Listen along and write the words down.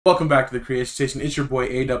Welcome back to the Creation Station. It's your boy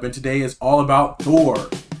A-Dub, and today is all about Thor.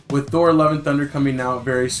 With Thor Love and Thunder coming out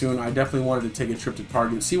very soon, I definitely wanted to take a trip to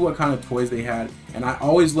Target, see what kind of toys they had, and I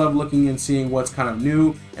always love looking and seeing what's kind of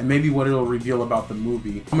new and maybe what it'll reveal about the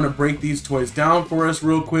movie. I'm going to break these toys down for us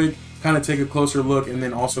real quick, kind of take a closer look, and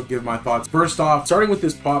then also give my thoughts. First off, starting with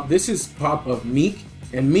this pop, this is pop of Miek,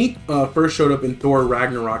 and Miek first showed up in Thor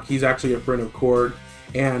Ragnarok. He's actually a friend of Korg.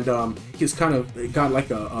 And he's kind of got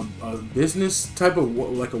like a business type of,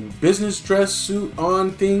 like a business dress suit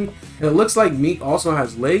on thing. And it looks like Miek also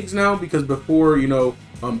has legs now, because before, you know,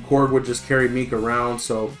 Korg would just carry Miek around.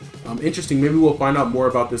 So interesting. Maybe we'll find out more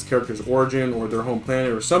about this character's origin or their home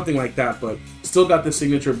planet or something like that. But still got the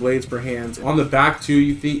signature blades for hands. On the back too,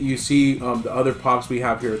 you see the other pops we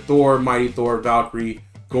have here: Thor, Mighty Thor, Valkyrie,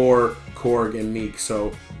 Gorr, Korg, and Miek.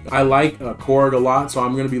 So I like Korg a lot, so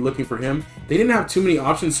I'm going to be looking for him. They didn't have too many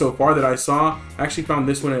options so far that I saw. I actually found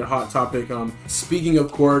this one at Hot Topic. Speaking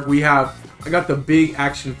of Korg, I got the big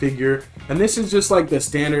action figure, and this is just like the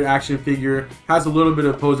standard action figure. Has a little bit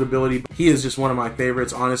of posability. He is just one of my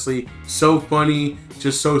favorites, honestly. So funny,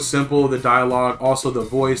 just so simple. The dialogue, also the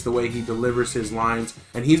voice, the way he delivers his lines,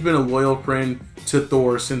 and he's been a loyal friend to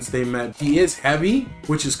Thor since they met. He is heavy,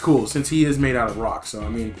 which is cool since he is made out of rock. So I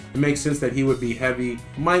mean, it makes sense that he would be heavy.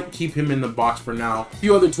 Might keep him in the box for now. A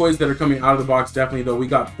few other toys that are coming out of the box, definitely though. We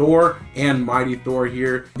got Thor and Mighty Thor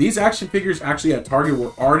here. These action figures actually at Target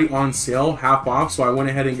were already on sale, half off, so I went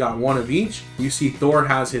ahead and got one of each. You see Thor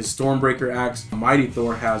has his Stormbreaker axe, Mighty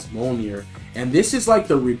Thor has Mjolnir, and this is like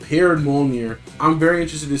the repaired Mjolnir. I'm very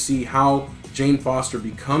interested to see how Jane Foster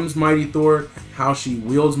becomes Mighty Thor, how she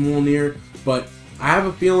wields Mjolnir, but I have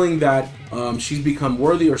a feeling that she's become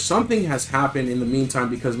worthy, or something has happened in the meantime,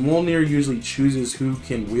 because Mjolnir usually chooses who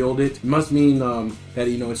can wield it. It must mean that,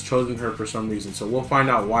 you know, it's chosen her for some reason, so we'll find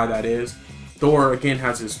out why that is. Thor again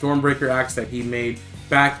has his Stormbreaker axe that he made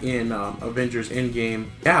back in Avengers Endgame.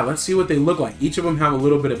 Yeah, let's see what they look like. Each of them have a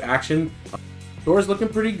little bit of action. Thor's looking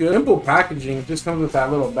pretty good. Simple packaging. It just comes with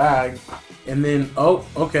that little bag. And then, oh,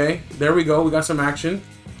 okay, there we go. We got some action.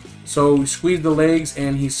 So we squeeze the legs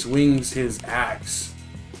and he swings his axe.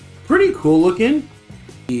 Pretty cool looking.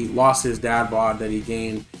 He lost his dad bod that he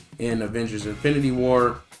gained in Avengers Infinity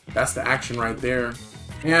War. That's the action right there.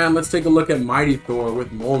 And let's take a look at Mighty Thor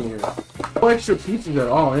with Mjolnir. No extra pieces at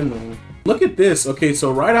all in there. Look at this. Okay,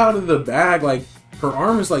 so right out of the bag, like, her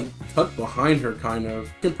arm is like tucked behind her, kind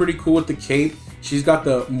of. Looking pretty cool with the cape. She's got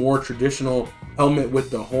the more traditional helmet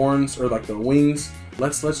with the horns, or like the wings.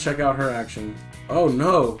 Let's check out her action. Oh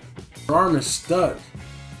no, her arm is stuck.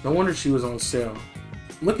 No wonder she was on sale.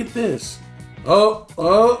 Look at this. Oh,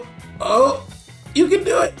 you can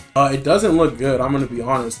do it. It doesn't look good, I'm gonna be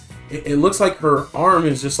honest. It looks like her arm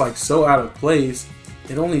is just like so out of place.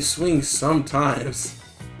 It only swings sometimes.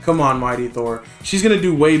 Come on, Mighty Thor. She's gonna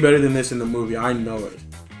do way better than this in the movie, I know it.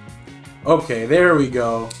 Okay, there we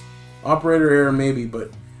go. Operator error maybe, but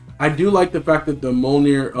I do like the fact that the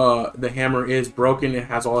Mjolnir, the hammer is broken. It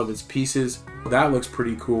has all of its pieces. That looks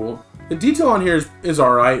pretty cool. The detail on here is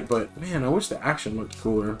alright, but man, I wish the action looked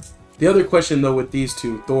cooler. The other question though with these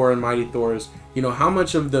two, Thor and Mighty Thor, is, you know, how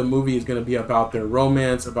much of the movie is going to be about their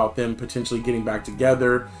romance, about them potentially getting back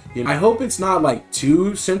together. You know, I hope it's not like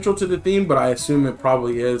too central to the theme, but I assume it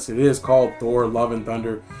probably is. It is called Thor Love and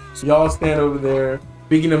Thunder. So y'all stand over there.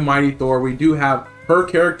 Speaking of Mighty Thor, we do have her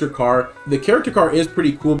character car. The character car is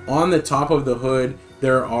pretty cool. On the top of the hood,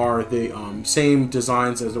 there are the same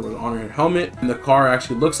designs as on her helmet, and the car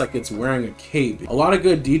actually looks like it's wearing a cape. A lot of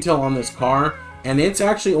good detail on this car. And it's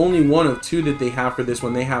actually only one of two that they have for this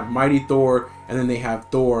one. They have Mighty Thor, and then they have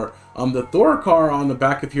Thor. The Thor car on the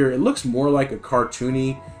back of here, it looks more like a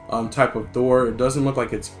cartoony type of Thor. It doesn't look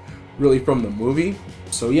like it's really from the movie.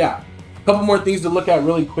 So yeah, a couple more things to look at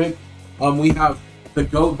really quick. We have the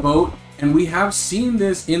goat boat, and we have seen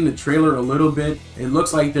this in the trailer a little bit. It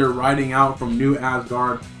looks like they're riding out from New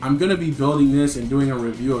Asgard. I'm gonna be building this and doing a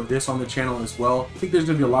review of this on the channel as well. I think there's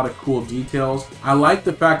gonna be a lot of cool details. I like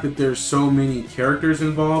the fact that there's so many characters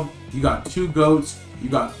involved. You got two goats, you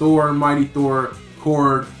got Thor, Mighty Thor,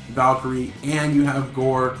 Korg, Valkyrie, and you have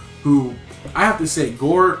Gorr, who I have to say,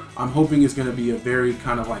 Gorr, I'm hoping is gonna be a very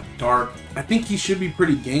kind of like dark. I think he should be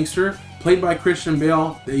pretty gangster. Played by Christian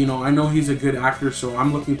Bale. You know, I know he's a good actor, so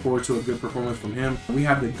I'm looking forward to a good performance from him. We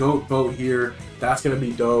have the goat boat here. That's gonna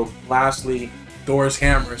be dope. Lastly, Thor's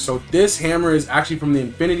hammer. So this hammer is actually from the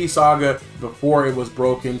Infinity Saga before it was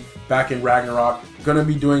broken back in Ragnarok. Gonna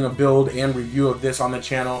be doing a build and review of this on the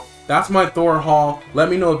channel. That's my Thor haul. Let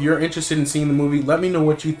me know if you're interested in seeing the movie. Let me know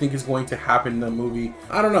what you think is going to happen in the movie.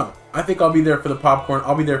 I don't know. I think I'll be there for the popcorn.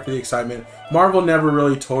 I'll be there for the excitement. Marvel never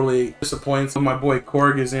really totally disappoints. My boy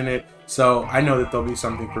Korg is in it. So I know that there'll be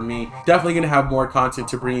something for me. Definitely going to have more content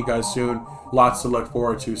to bring you guys soon. Lots to look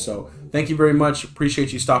forward to. So thank you very much.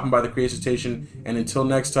 Appreciate you stopping by the Creation Station. And until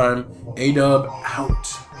next time, A-Dub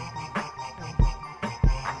out.